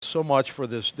so much for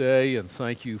this day, and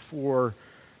thank you for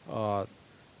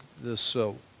this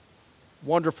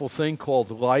wonderful thing called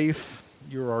life.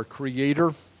 You're our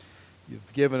creator.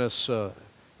 You've given us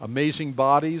amazing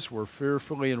bodies. We're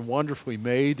fearfully and wonderfully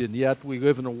made, and yet we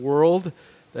live in a world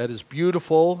that is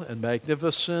beautiful and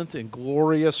magnificent and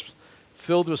glorious,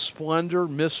 filled with splendor,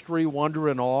 mystery, wonder,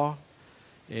 and awe.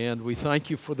 And we thank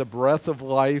you for the breath of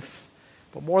life.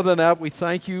 But more than that, we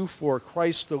thank you for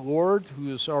Christ the Lord,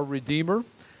 who is our Redeemer.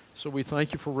 So we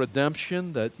thank you for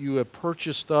redemption, that you have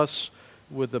purchased us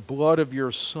with the blood of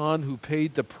your Son, who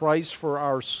paid the price for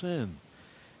our sin.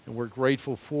 And we're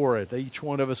grateful for it. Each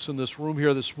one of us in this room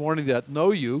here this morning that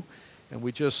know you, and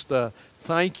we just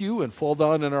thank you and fall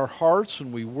down in our hearts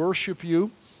and we worship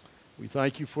you. We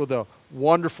thank you for the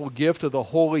wonderful gift of the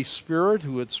Holy Spirit,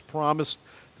 who it's promised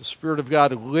the Spirit of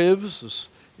God lives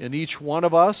in each one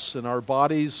of us, and our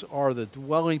bodies are the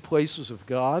dwelling places of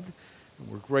God. And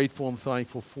we're grateful and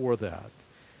thankful for that.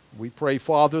 We pray,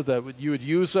 Father, that you would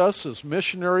use us as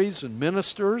missionaries and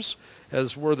ministers,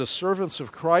 as we're the servants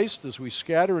of Christ, as we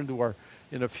scatter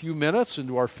in a few minutes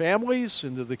into our families,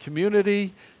 into the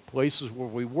community, places where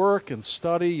we work and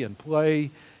study and play.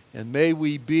 And may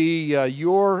we be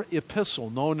your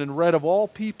epistle, known and read of all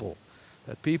people,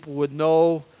 that people would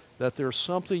know that there's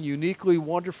something uniquely,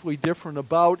 wonderfully different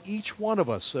about each one of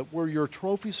us, that we're your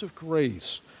trophies of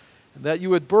grace, and that you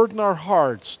would burden our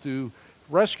hearts to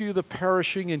rescue the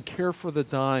perishing and care for the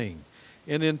dying,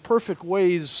 and in perfect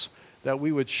ways that we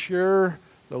would share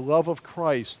the love of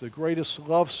Christ, the greatest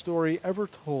love story ever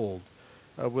told,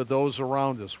 with those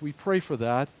around us. We pray for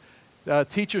that.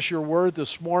 Teach us your word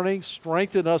this morning.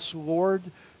 Strengthen us, Lord.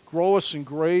 Grow us in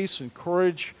grace.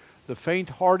 Encourage the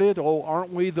faint-hearted. Oh,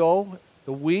 aren't we though?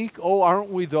 The weak. Oh, aren't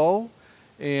we though?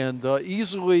 And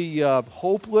easily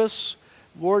hopeless.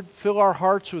 Lord, fill our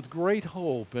hearts with great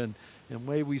hope. And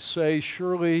may we say,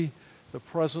 surely the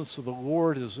presence of the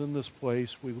Lord is in this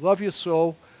place. We love you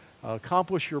so.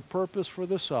 Accomplish your purpose for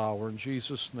this hour. In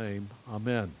Jesus' name,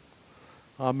 amen.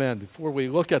 Amen. Before we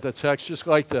look at the text, just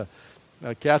like to,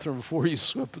 Catherine, before you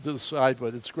slip to the side,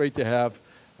 but it's great to have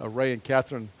Ray and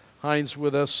Catherine Hines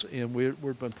with us, and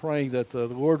we've been praying that the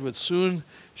Lord would soon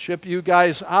ship you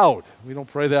guys out. We don't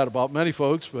pray that about many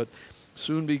folks, but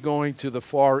soon be going to the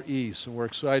Far East, and we're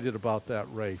excited about that,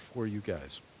 Ray, for you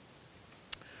guys.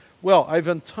 Well, I've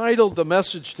entitled the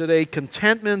message today,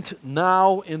 Contentment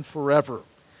Now and Forever.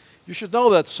 You should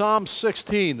know that Psalm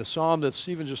 16, the psalm that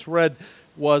Stephen just read,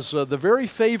 was the very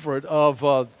favorite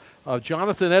of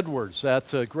Jonathan Edwards,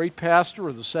 that great pastor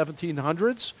of the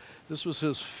 1700s. This was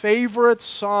his favorite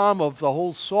psalm of the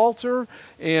whole Psalter,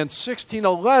 and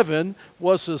 1611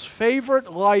 was his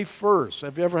favorite life verse.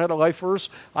 Have you ever had a life verse?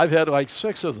 I've had like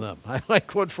 6 of them. I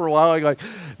like one for a while.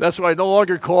 That's why I no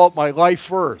longer call it my life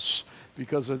verse,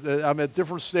 because I'm at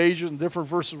different stages and different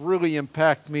verses really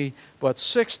impact me. But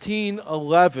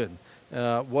 1611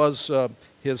 was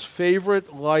his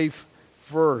favorite life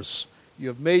verse. You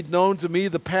have made known to me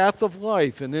the path of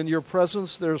life, and in your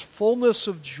presence there's fullness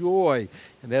of joy,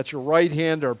 and at your right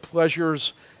hand are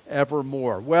pleasures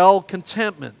evermore. Well,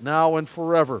 contentment now and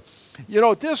forever. You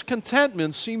know,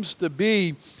 discontentment seems to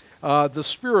be the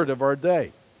spirit of our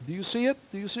day. Do you see it?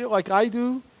 Do you see it like I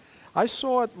do? I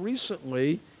saw it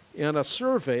recently in a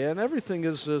survey, and everything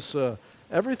is a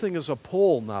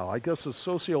poll now. I guess it's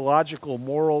sociological,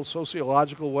 moral,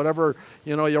 sociological, whatever.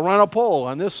 You know, you run a poll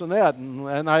on this and that.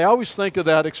 And I always think of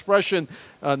that expression,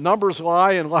 numbers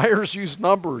lie and liars use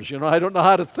numbers. You know, I don't know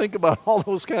how to think about all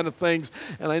those kind of things.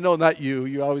 And I know not you.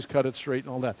 You always cut it straight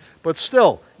and all that. But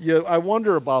still, I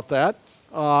wonder about that.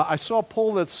 I saw a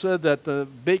poll that said that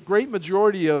the great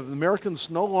majority of Americans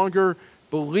no longer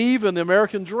believe in the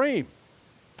American dream.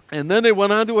 And then they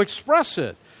went on to express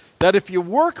it, that if you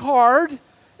work hard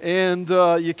and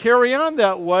you carry on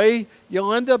that way,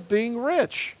 you'll end up being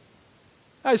rich.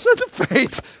 I said to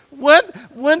Faith,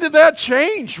 when did that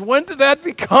change? When did that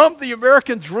become the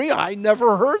American dream? I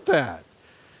never heard that.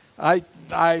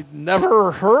 I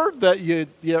never heard that you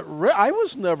get rich. I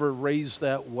was never raised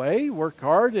that way. Work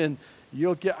hard and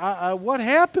you'll get. What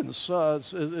happens?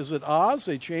 Is it Oz?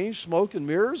 They change smoke and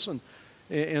mirrors and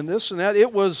this and that.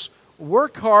 It was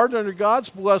work hard under God's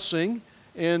blessing,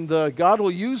 and God will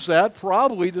use that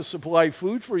probably to supply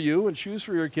food for you and shoes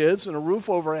for your kids and a roof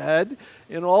overhead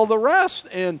and all the rest.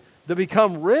 And to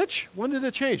become rich, when did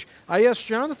it change? I asked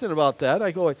Jonathan about that.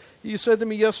 He said to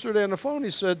me yesterday on the phone, he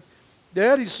said,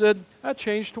 Dad, that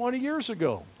changed 20 years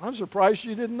ago. I'm surprised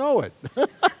you didn't know it.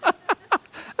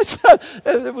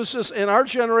 It was just, in our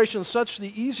generation, such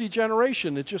the easy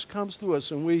generation. It just comes to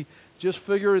us, and we just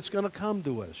figure it's going to come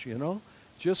to us, you know.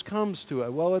 just comes to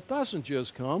it. Well, it doesn't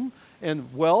just come.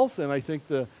 And wealth, and I think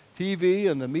the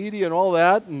TV and the media and all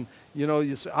that, and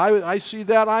you say, I see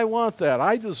that, I want that,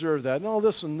 I deserve that, and all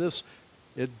this and this.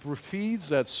 It feeds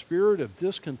that spirit of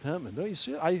discontentment. Don't you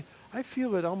see it? I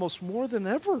feel it almost more than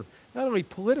ever, not only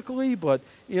politically, but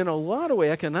in a lot of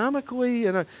ways, economically.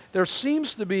 And there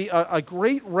seems to be a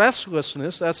great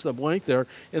restlessness, that's the blank there,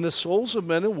 in the souls of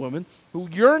men and women who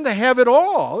yearn to have it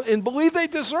all and believe they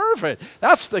deserve it.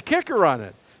 That's the kicker on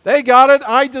it. They got it,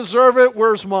 I deserve it,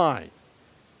 where's mine?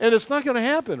 And it's not going to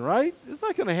happen, right? It's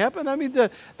not going to happen. I mean,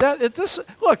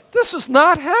 this is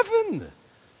not heaven.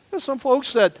 There's some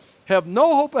folks that have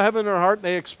no hope of heaven in their heart, and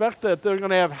they expect that they're going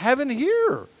to have heaven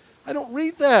here. I don't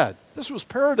read that. This was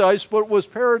paradise, but it was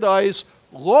paradise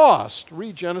lost.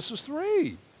 Read Genesis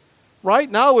 3.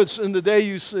 Right now, it's in the day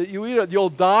you eat it, you'll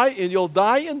die, and you'll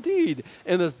die indeed.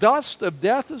 And the dust of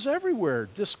death is everywhere.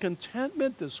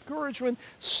 Discontentment, discouragement,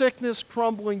 sickness,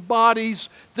 crumbling bodies.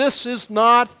 This is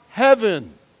not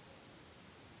heaven.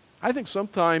 I think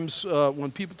sometimes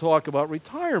when people talk about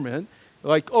retirement,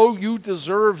 like, oh, you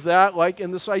deserve that, like in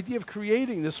this idea of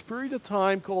creating this period of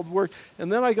time called work,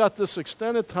 and then I got this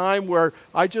extended time where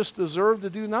I just deserve to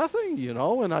do nothing,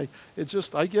 and I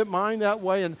get mine that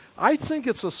way, and I think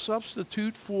it's a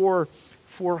substitute for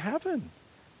heaven,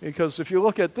 because if you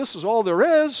look at this is all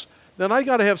there is, then I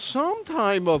got to have some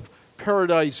time of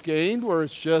paradise gained where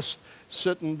it's just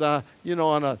sitting,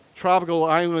 on a tropical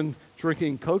island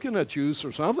drinking coconut juice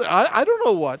or something. I don't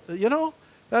know what,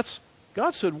 that's.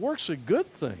 God said work's a good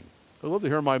thing. I love to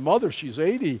hear my mother, she's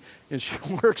 80, and she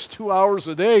works 2 hours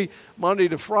a day, Monday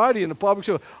to Friday in the public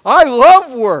school. I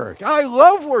love work. I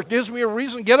love work. Gives me a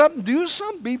reason to get up and do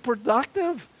something, be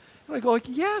productive. And I go like,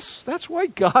 yes, that's why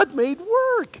God made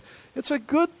work. It's a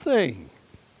good thing.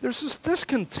 There's this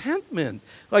discontentment.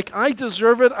 Like, I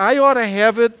deserve it. I ought to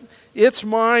have it. It's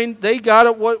mine. They got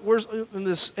it. Where's in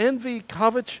this envy,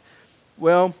 covet?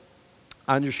 Well,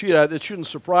 on your sheet, it shouldn't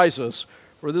surprise us.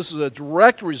 For this is a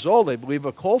direct result, I believe,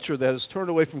 of a culture that has turned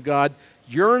away from God,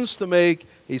 yearns to make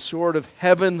a sort of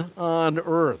heaven on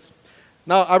earth.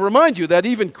 Now, I remind you that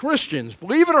even Christians,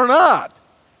 believe it or not,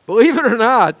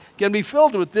 can be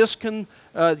filled with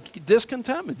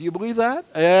discontentment. Do you believe that?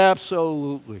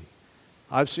 Absolutely.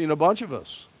 I've seen a bunch of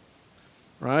us,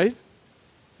 right?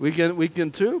 We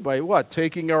can too, by what?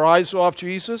 Taking our eyes off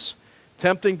Jesus,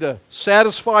 attempting to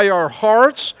satisfy our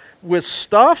hearts with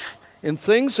stuff and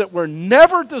things that were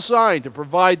never designed to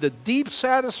provide the deep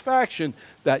satisfaction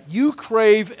that you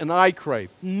crave and I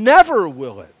crave. Never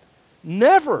will it.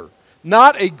 Never.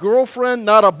 Not a girlfriend,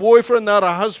 not a boyfriend, not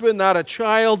a husband, not a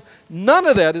child. None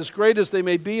of that, as great as they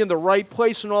may be in the right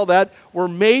place and all that, were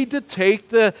made to take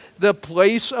the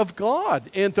place of God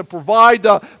and to provide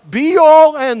the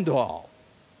be-all, end-all.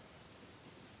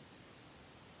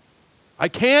 I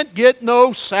can't get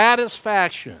no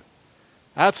satisfaction.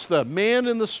 That's the man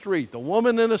in the street, the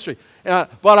woman in the street.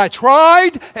 But I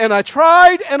tried, and I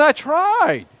tried, and I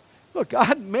tried. Look,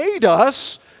 God made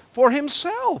us for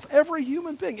himself, every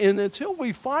human being. And until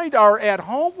we find our at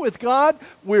home with God,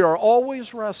 we are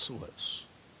always restless.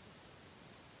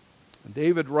 And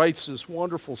David writes this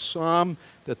wonderful psalm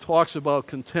that talks about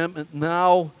contentment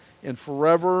now and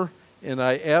forever, and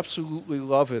I absolutely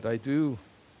love it. I do.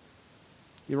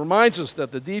 He reminds us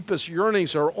that the deepest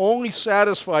yearnings are only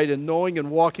satisfied in knowing and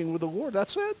walking with the Lord.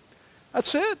 That's it.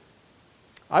 That's it.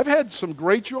 I've had some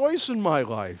great joys in my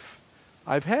life.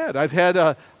 I've had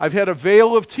a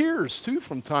veil of tears too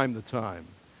from time to time.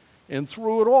 And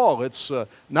through it all, it's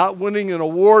not winning an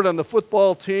award on the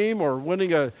football team or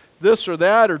winning a this or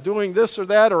that or doing this or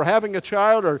that or having a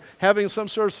child or having some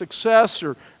sort of success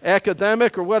or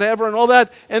academic or whatever and all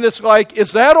that. And it's like,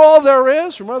 is that all there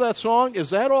is? Remember that song?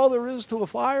 Is that all there is to a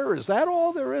fire? Is that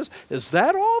all there is? Is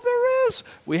that all there is?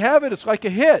 We have it. It's like a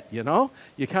hit, You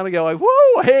kind of go like,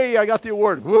 whoa, hey, I got the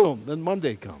award. Boom. Then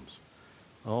Monday comes.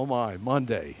 Oh my,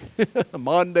 Monday.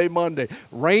 Monday.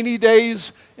 Rainy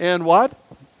days and what?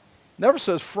 Never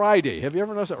says Friday. Have you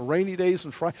ever noticed that? Rainy days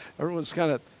and Friday? Everyone's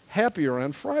kind of happier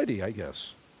on Friday, I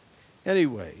guess.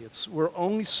 Anyway, we're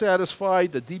only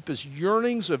satisfied. The deepest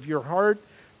yearnings of your heart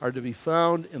are to be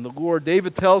found in the Lord.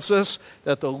 David tells us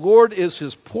that the Lord is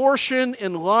his portion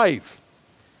in life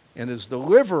and his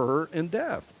deliverer in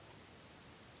death.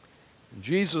 And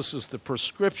Jesus is the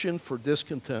prescription for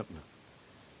discontentment.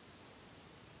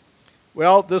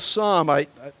 Well, this psalm, I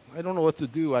don't know what to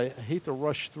do. I hate to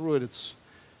rush through it. It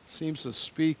seems to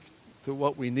speak to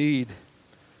what we need.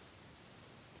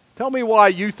 Tell me why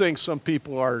you think some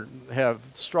people have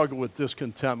struggled with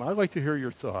discontentment. I'd like to hear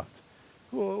your thoughts.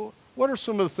 Well, what are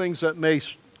some of the things that may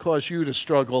cause you to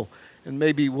struggle and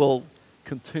maybe will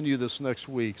continue this next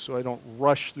week so I don't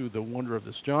rush through the wonder of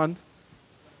this. John?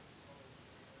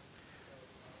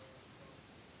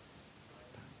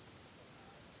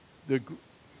 The,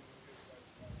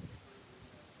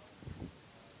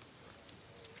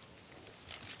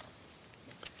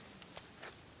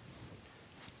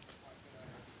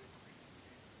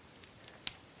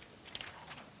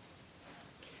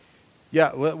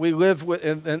 yeah, we live with,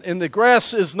 and the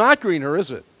grass is not greener,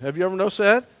 is it? Have you ever noticed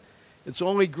that? It's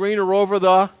only greener over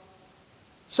the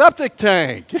septic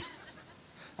tank.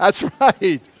 That's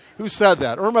right. Who said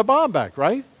that? Irma Bombeck,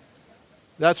 right?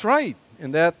 That's right.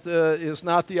 And that is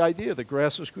not the idea. The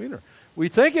grass is greener. We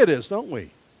think it is, don't we?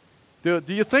 Do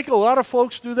you think a lot of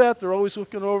folks do that? They're always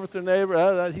looking over at their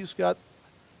neighbor. He's got.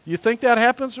 You think that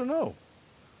happens or no?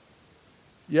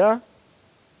 Yeah?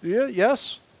 Do you?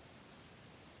 Yes?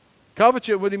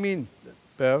 Covet, what do you mean,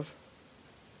 Bev?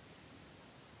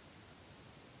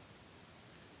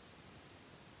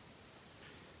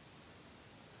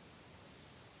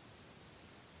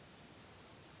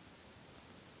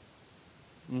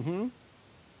 Mm-hmm.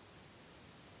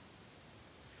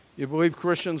 You believe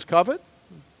Christians covet?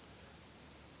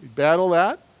 You battle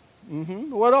that?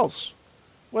 Mm-hmm. What else?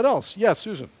 What else? Yes,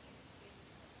 Susan.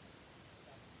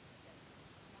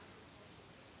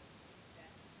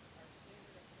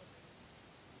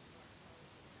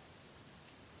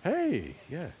 Hey,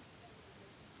 yeah.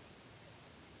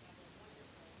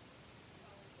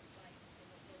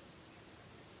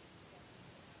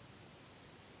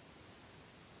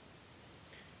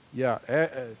 Yeah,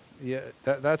 yeah,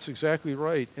 that's exactly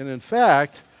right. And in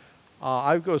fact,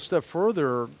 I go a step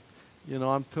further. You know,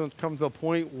 I'm come to the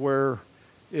point where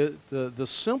the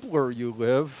simpler you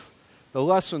live, the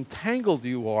less entangled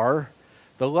you are,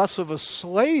 the less of a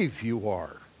slave you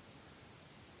are.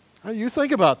 You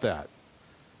think about that.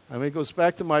 I mean, it goes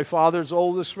back to my father's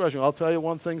old expression. I'll tell you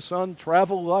one thing, son,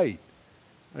 travel light.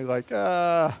 I'm like,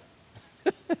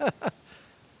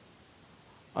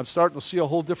 I'm starting to see a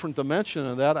whole different dimension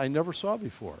of that I never saw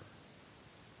before.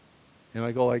 And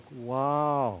I go like,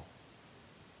 wow.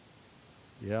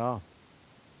 Yeah.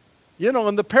 You know,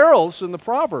 and the perils in the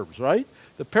Proverbs, right?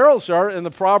 The perils are in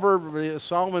the proverb,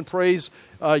 Solomon prays,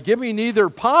 give me neither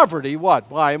poverty, what?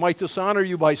 Why? I might dishonor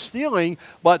you by stealing,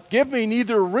 but give me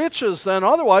neither riches than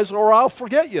otherwise, or I'll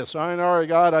forget you. So I know, all right,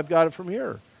 God, I've got it from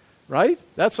here. Right?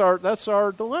 That's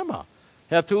our dilemma.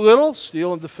 Have too little,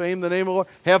 steal and defame the name of the Lord.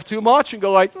 Have too much and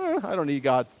go like, I don't need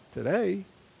God today.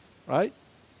 Right?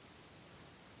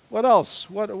 What else?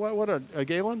 What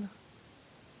Galen?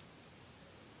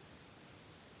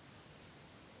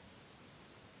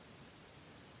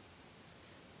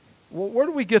 Well, where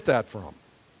do we get that from?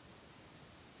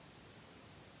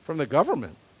 From the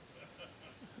government.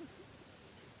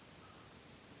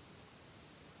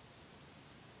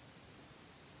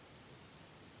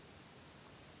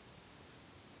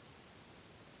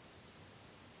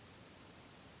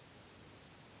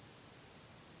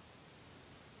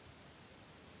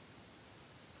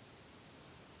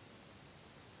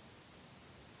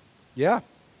 Yeah.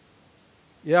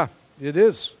 Yeah, it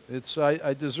is. It's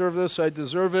I deserve this, I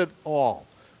deserve it all.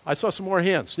 I saw some more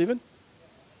hands. Stephen?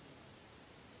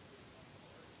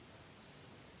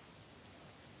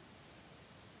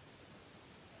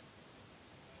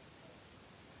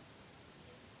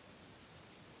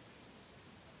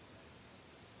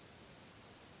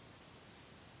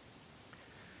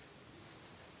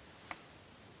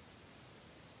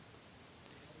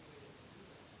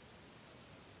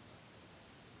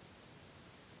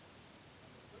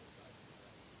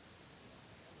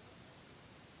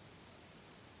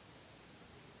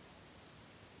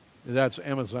 That's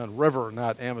Amazon River,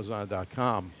 not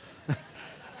Amazon.com.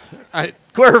 I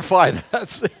clarify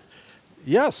that.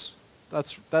 Yes,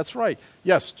 that's right.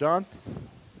 Yes, John?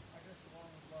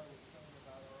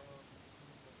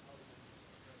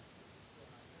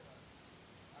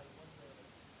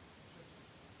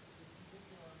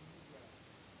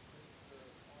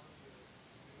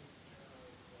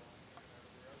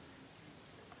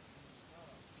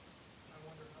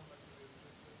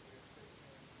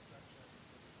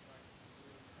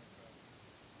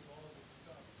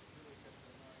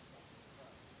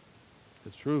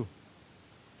 It's true.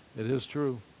 It is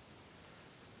true.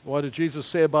 What did Jesus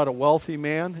say about a wealthy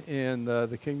man in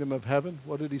the kingdom of heaven?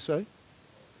 What did he say?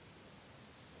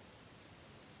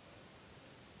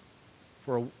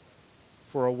 For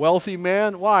a wealthy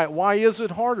man, why? Why is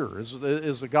it harder?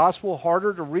 Is the gospel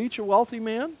harder to reach a wealthy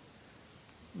man?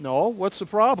 No. What's the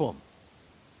problem?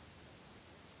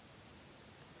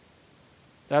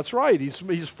 That's right.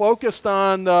 He's focused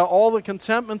on all the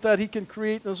contentment that he can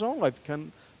create in his own life,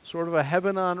 sort of a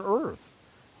heaven on earth.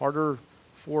 Harder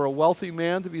for a wealthy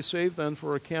man to be saved than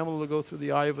for a camel to go through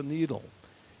the eye of a needle.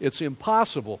 It's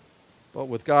impossible, but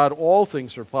with God all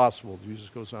things are possible, Jesus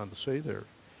goes on to say there.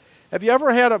 Have you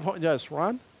ever had a... Yes,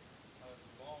 Ron?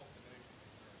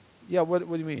 Yeah, what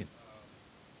do you mean?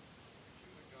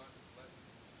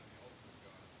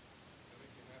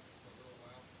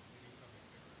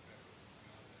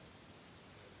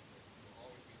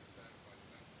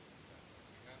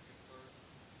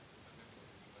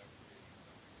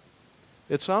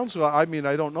 It sounds like, I mean,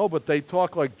 I don't know, but they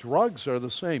talk like drugs are the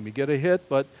same. You get a hit,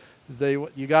 but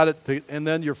you got it, and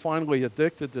then you're finally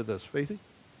addicted to this. Faithy?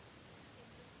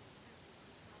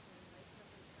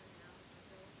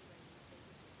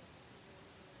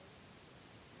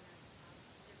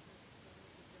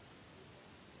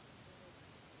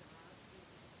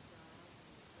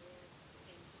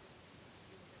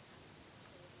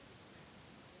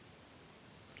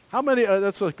 How many,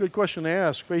 that's a good question to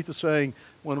ask. Faith is saying,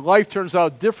 when life turns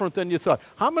out different than you thought.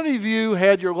 How many of you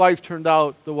had your life turned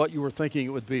out to what you were thinking it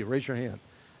would be? Raise your hand.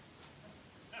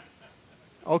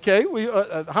 Okay,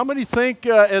 how many think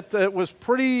it was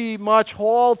pretty much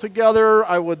all together?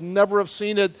 I would never have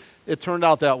seen it. It turned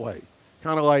out that way.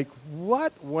 Kind of like,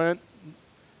 what went?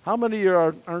 How many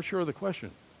aren't sure of the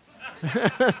question?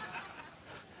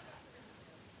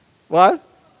 What?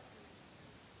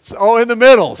 Oh, in the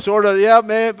middle, sort of. Yeah,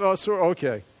 man.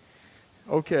 Okay.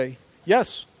 Okay.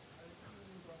 Yes.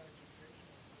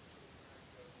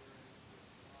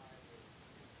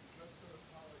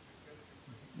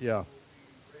 Yeah.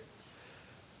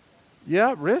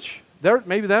 Yeah, rich. There,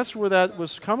 maybe that's where that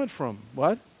was coming from.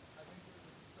 What?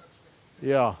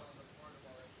 Yeah.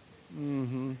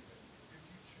 Mm-hmm.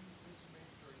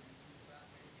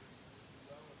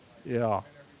 Yeah.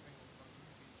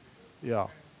 Yeah.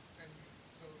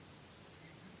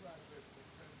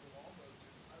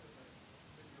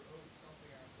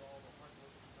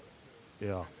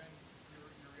 Yeah.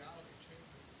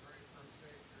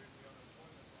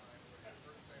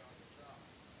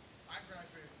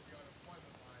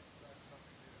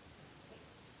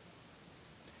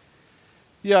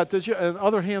 Yeah, did you, in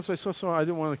other hands, I saw some, I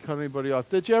didn't want to cut anybody off.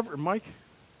 Did you ever, Mike?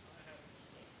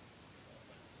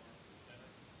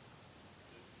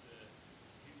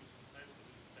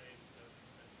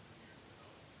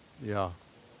 Yeah.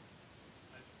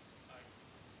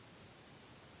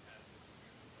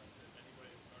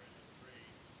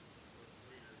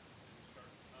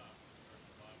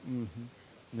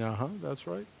 Mm-hmm. Uh-huh, that's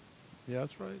right. Yeah,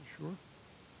 that's right, sure.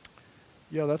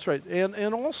 Yeah, that's right.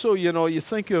 And also, you know, you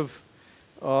think of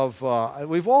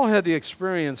we've all had the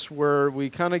experience where we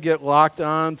kind of get locked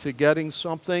on to getting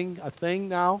something, a thing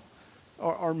now,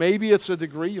 or maybe it's a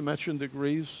degree. You mentioned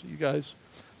degrees, you guys,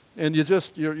 and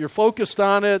you're focused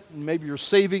on it, and maybe you're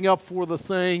saving up for the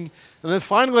thing, and then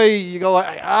finally you go,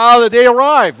 the day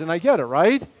arrived, and I get it,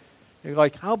 right? You're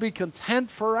like, I'll be content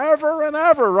forever and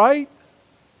ever, right?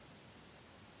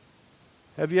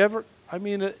 Have you ever? I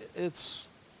mean,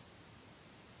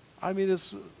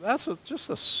 just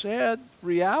a sad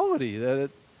reality that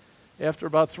after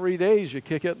about 3 days you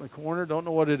kick it in the corner, don't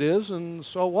know what it is, and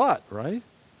so what, right?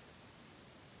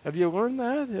 Have you learned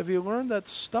that? Have you learned that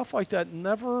stuff like that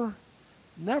never,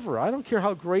 I don't care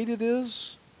how great it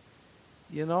is,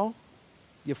 you know,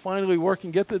 you finally work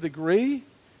and get the degree,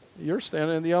 you're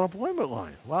standing in the unemployment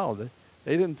line. Wow,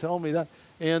 they didn't tell me that.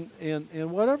 And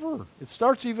whatever. It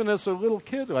starts even as a little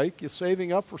kid, like you're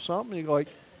saving up for something, you go like,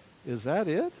 is that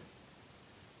it?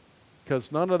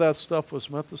 Because none of that stuff was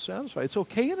meant to satisfy. It's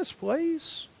okay in its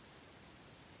place,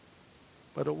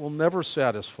 but it will never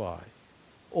satisfy.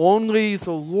 Only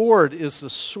the Lord is the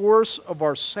source of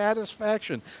our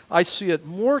satisfaction. I see it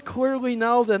more clearly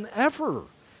now than ever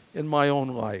in my own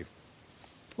life.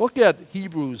 Look at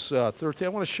Hebrews 13. I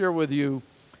want to share with you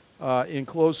in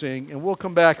closing, and we'll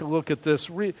come back and look at this.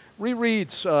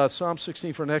 Reread Psalm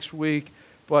 16 for next week.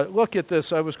 But look at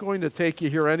this. I was going to take you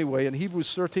here anyway. In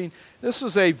Hebrews 13, this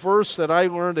is a verse that I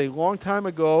learned a long time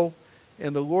ago,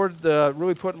 and the Lord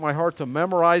really put in my heart to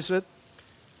memorize it.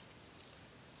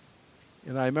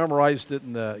 And I memorized it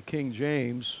in the King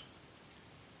James.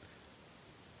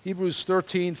 Hebrews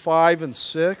 13, 5 and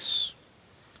 6.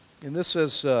 And this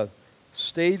says,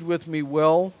 stayed with me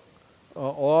well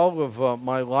all of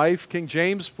my life. King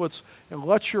James puts, and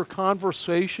let your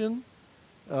conversation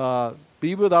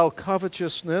be without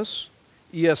covetousness.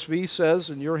 ESV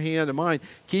says, in your hand and mine,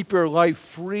 keep your life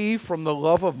free from the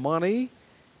love of money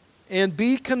and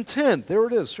be content. There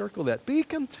it is, circle that. Be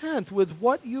content with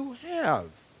what you have.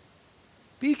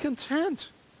 Be content.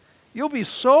 You'll be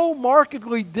so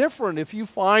markedly different if you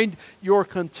find your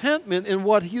contentment in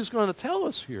what he's going to tell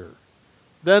us here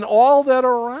than all that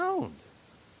are around.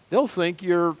 they'll think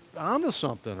you're onto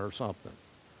something or something.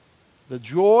 The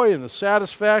joy and the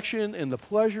satisfaction and the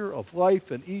pleasure of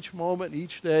life in each moment,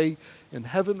 each day, in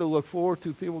heaven to look forward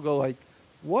to. People go like,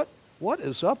 what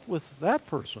is up with that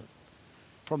person?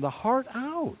 From the heart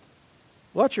out.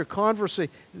 Let your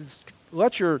conversation,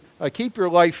 keep your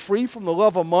life free from the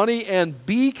love of money and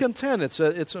be content.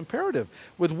 It's imperative.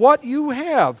 With what you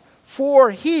have,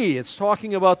 for he, it's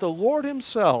talking about the Lord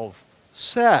himself,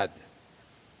 said,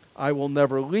 I will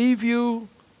never leave you,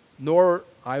 nor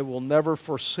I will never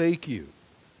forsake you.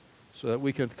 So that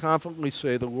we can confidently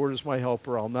say, the Lord is my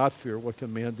helper, I'll not fear, what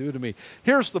can man do to me?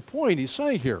 Here's the point he's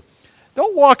saying here.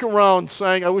 Don't walk around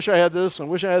saying, I wish I had this, I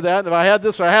wish I had that, and if I had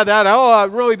this or I had that,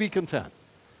 I'd really be content.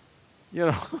 You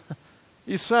know,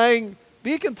 he's saying,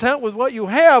 be content with what you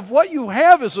have. What you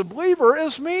have as a believer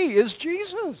is me, is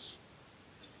Jesus.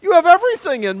 You have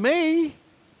everything in me.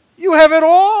 You have it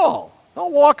all.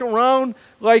 Don't walk around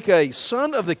like a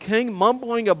son of the king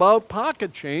mumbling about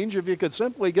pocket change if you could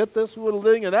simply get this little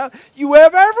thing and that. You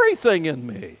have everything in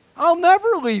me. I'll never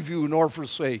leave you nor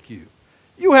forsake you.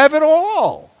 You have it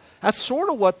all. That's sort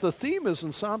of what the theme is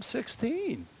in Psalm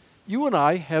 16. You and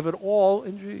I have it all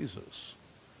in Jesus.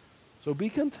 So be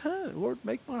content. Lord,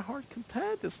 make my heart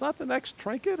content. It's not the next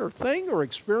trinket or thing or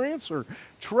experience or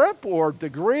trip or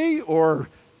degree or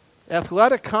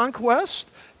athletic conquest.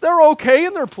 They're okay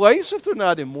in their place if they're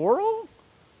not immoral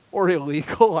or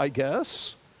illegal, I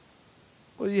guess.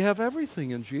 Well, you have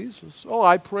everything in Jesus. Oh,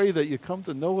 I pray that you come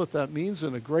to know what that means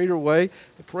in a greater way.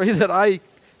 I pray that I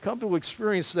come to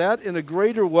experience that in a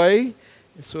greater way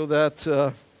so that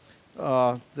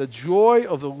the joy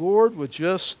of the Lord would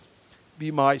just be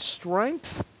my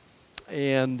strength.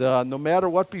 And no matter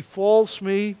what befalls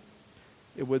me,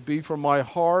 it would be from my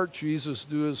heart. Jesus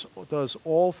does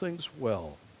all things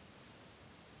well.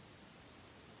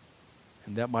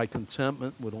 And that my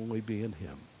contentment would only be in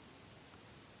him.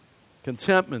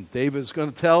 Contentment, David's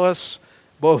going to tell us,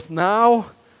 both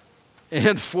now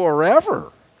and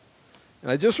forever. And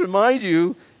I just remind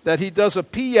you that he does a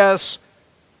P.S.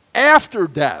 after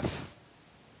death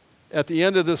at the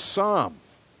end of this psalm.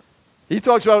 He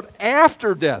talks about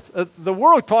after death. The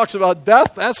world talks about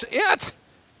death, that's it.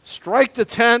 Strike the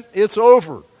tent, it's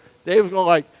over. David's going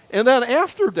like, and then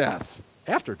after death.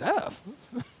 After death?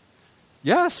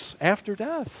 Yes, after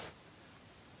death.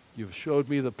 You've showed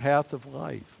me the path of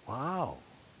life. Wow.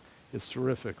 It's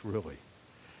terrific, really.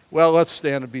 Well, let's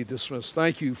stand and be dismissed.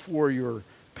 Thank you for your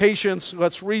patience.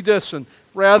 Let's read this. And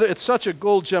rather, it's such a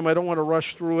gold gem, I don't want to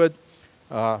rush through it.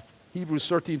 Hebrews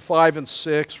 13, 5 and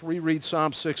 6. Reread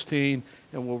Psalm 16,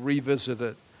 and we'll revisit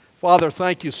it. Father,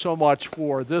 thank you so much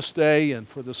for this day and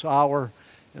for this hour.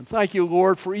 And thank you,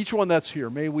 Lord, for each one that's here.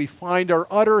 May we find our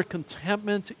utter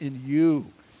contentment in you.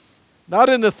 Not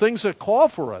in the things that call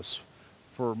for us.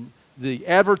 For the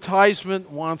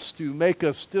advertisement wants to make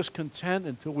us discontent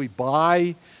until we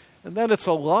buy. And then it's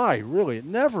a lie, really. It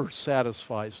never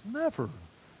satisfies. Never.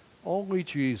 Only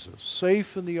Jesus.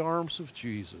 Safe in the arms of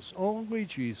Jesus. Only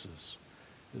Jesus.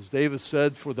 As David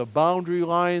said, for the boundary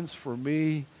lines for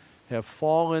me have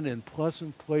fallen in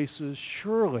pleasant places.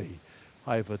 Surely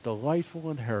I have a delightful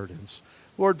inheritance.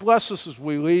 Lord, bless us as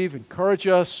we leave. Encourage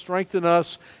us. Strengthen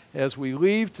us as we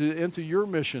leave into your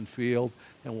mission field.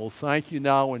 And we'll thank you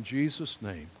now in Jesus'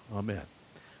 name. Amen.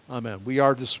 Amen. We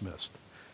are dismissed.